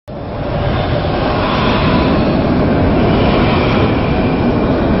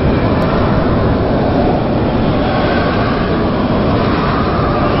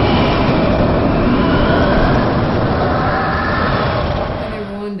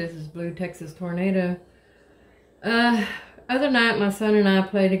Blue Texas Tornado. Other night, my son and I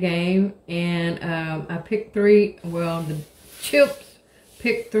played a game, and I picked three. Well, the chips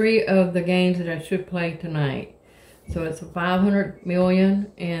picked three of the games that I should play tonight. So it's a 500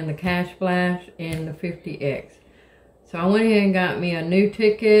 million, and the Cash Flash, and the 50X. So I went ahead and got me a new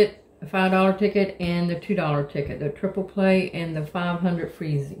ticket, a $5 ticket, and the $2 ticket, the triple play, and the 500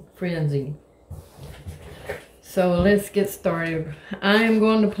 frenzy. So let's get started. I am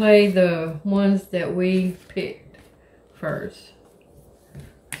going to play the ones that we picked first.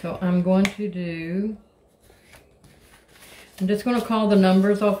 So I'm going to do, I'm just going to call the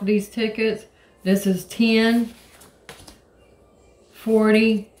numbers off of these tickets. This is 10,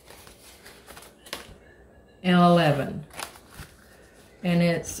 40, and 11. And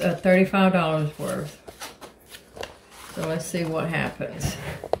it's $35 worth. So let's see what happens.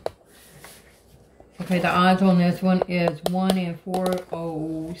 Okay, the odds on this one is 1 in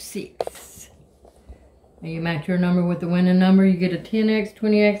 406. And you match your number with the winning number, you get a 10X,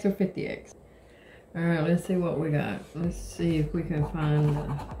 20X, or 50X. Alright, let's see what we got. Let's see if we can find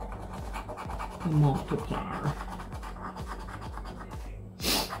the multiplier.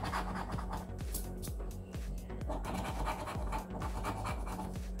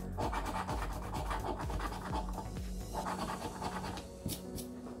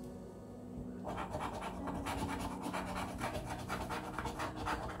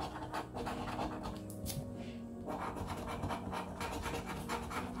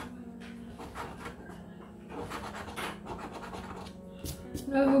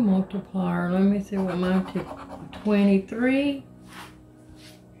 No multiplier. Let me see what mine took. 23.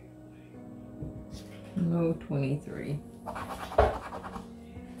 No 23.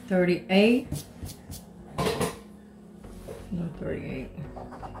 38. No 38.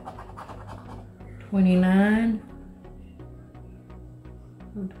 29.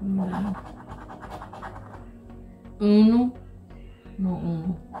 No 29. Uno. No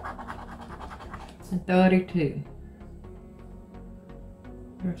uno. And 32.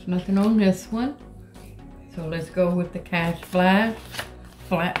 There's nothing on this one. So let's go with the Cash Flash.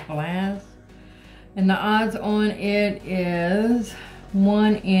 Flat Blast. And the odds on it is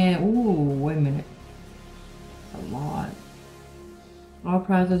 1 in, ooh, wait a minute. A lot. All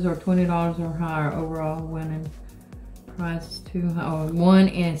prizes are $20 or higher. Overall winning prize too high. Oh, 1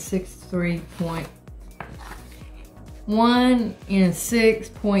 in 6.39.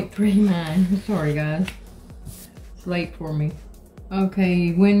 Sorry guys. It's late for me.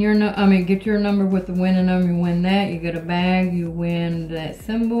 Okay, win your get your number with the winning number, you win that, you get a bag, you win that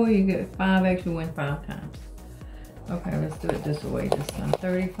symbol, you get 5X, you win 5 times. Okay, let's do it this way this time.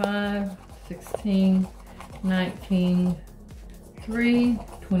 35, 16, 19, 3,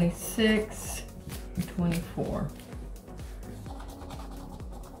 26, and 24.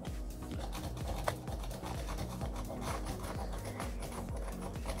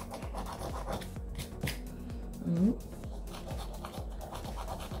 Ooh.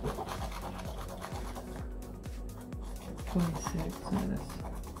 26 minutes.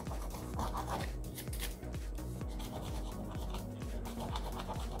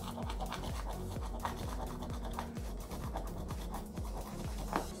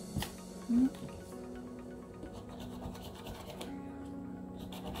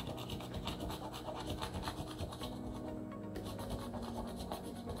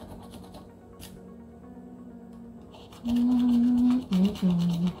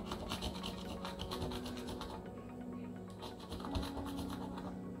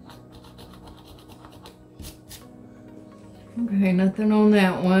 Okay, nothing on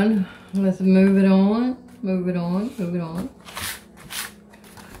that one. Let's move it on. Move it on. Move it on.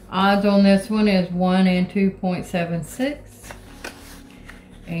 Odds on this one is 1 in 2.76.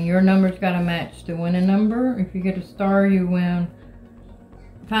 And your number's got to match the winning number. If you get a star, you win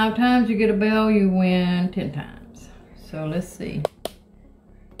 5 times. You get a bell, you win 10 times. So let's see.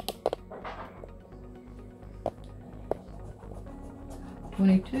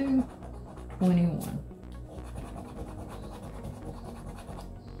 $22, $21.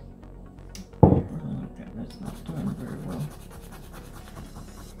 Okay, that's not doing very well.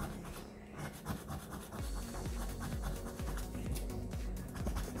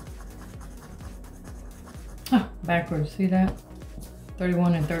 Ah, backwards, see that?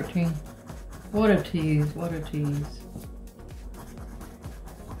 31 and 13. What a tease, what a tease.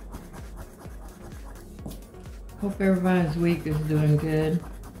 Hope everybody's week is doing good.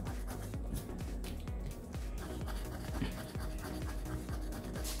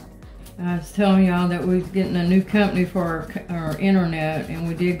 I was telling y'all that we was getting a new company for our internet, and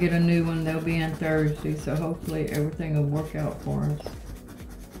we did get a new one. They'll be in Thursday, so hopefully everything will work out for us.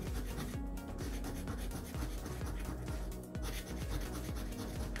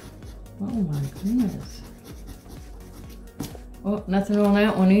 Oh my goodness. Oh, nothing on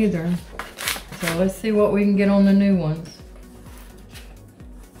that one either. So let's see what we can get on the new ones.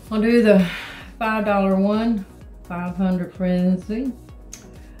 I'll do the $5 one, 500 frenzy.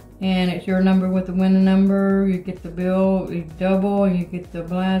 And it's your number with the winning number. You get the bill, you double, and you get the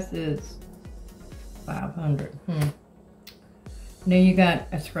blast is 500. Then you got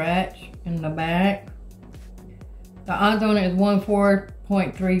a scratch in the back. The odds on it is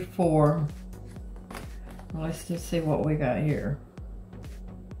 14.34. Let's just see what we got here.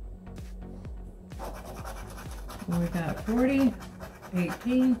 We got 40,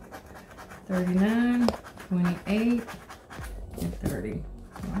 18, 39, 28, and 30.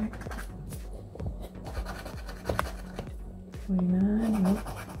 Right. 29.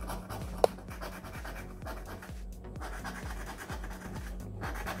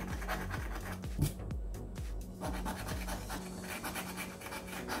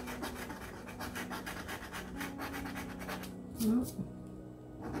 Nope. Nope.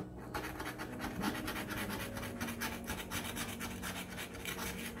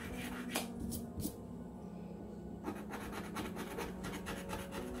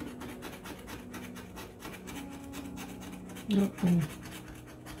 Okay.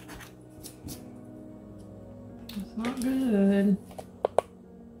 That's not good.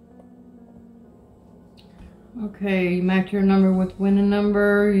 Okay, you match your number with winning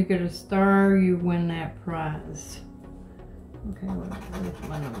number, you get a star, you win that prize. Okay, what's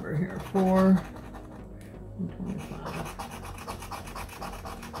my number here? 4 and 25.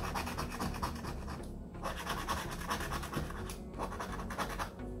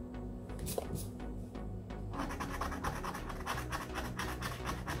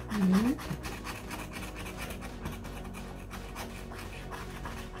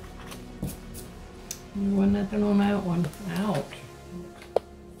 There wasn't nothing on that one. Ouch.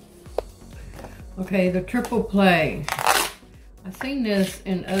 Okay, the triple play. I've seen this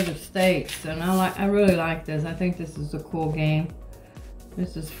in other states, and I really like this. I think this is a cool game.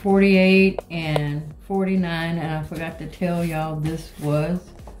 This is 48 and 49, and I forgot to tell y'all this was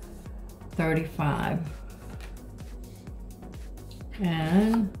 35.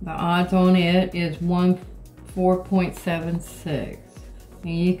 And the odds on it is 4.76.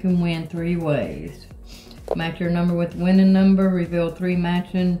 And you can win 3 ways. Match your number with winning number, reveal 3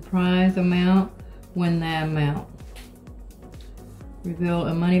 matching prize amount, win that amount. Reveal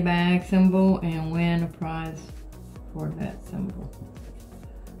a money bag symbol and win a prize for that symbol.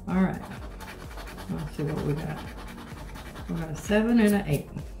 Alright, let's see what we got. We got a 7 and an 8.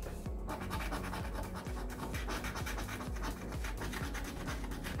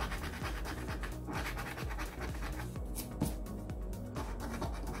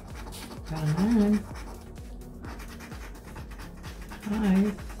 Got a 9.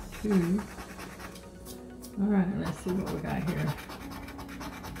 5, 2. Alright, let's see what we got here.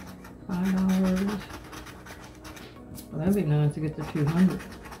 $5. Well, that'd be nice to get the 200.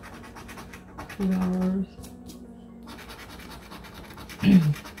 $2.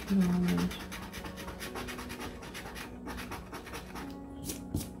 $2.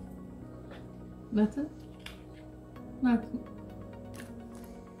 Nothing? Nothing.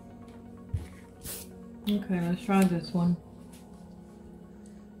 Okay, let's try this one.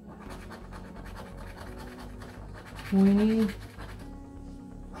 20.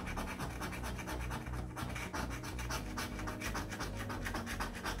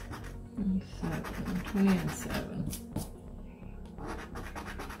 20 and 7.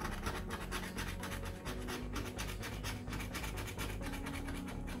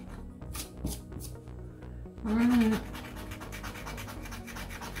 All right.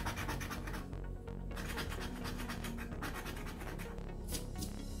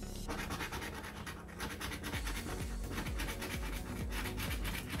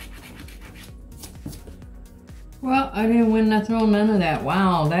 Well, I didn't win nothing on none of that.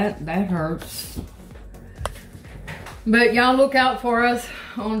 Wow, that hurts. But y'all look out for us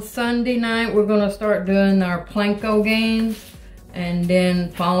on Sunday night. We're gonna start doing our Plinko games, and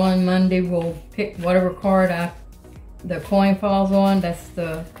then following Monday we'll pick whatever card the coin falls on. That's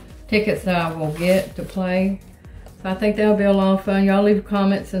the tickets that I will get to play. So I think that'll be a lot of fun. Y'all leave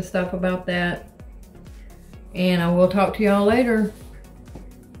comments and stuff about that, and I will talk to y'all later.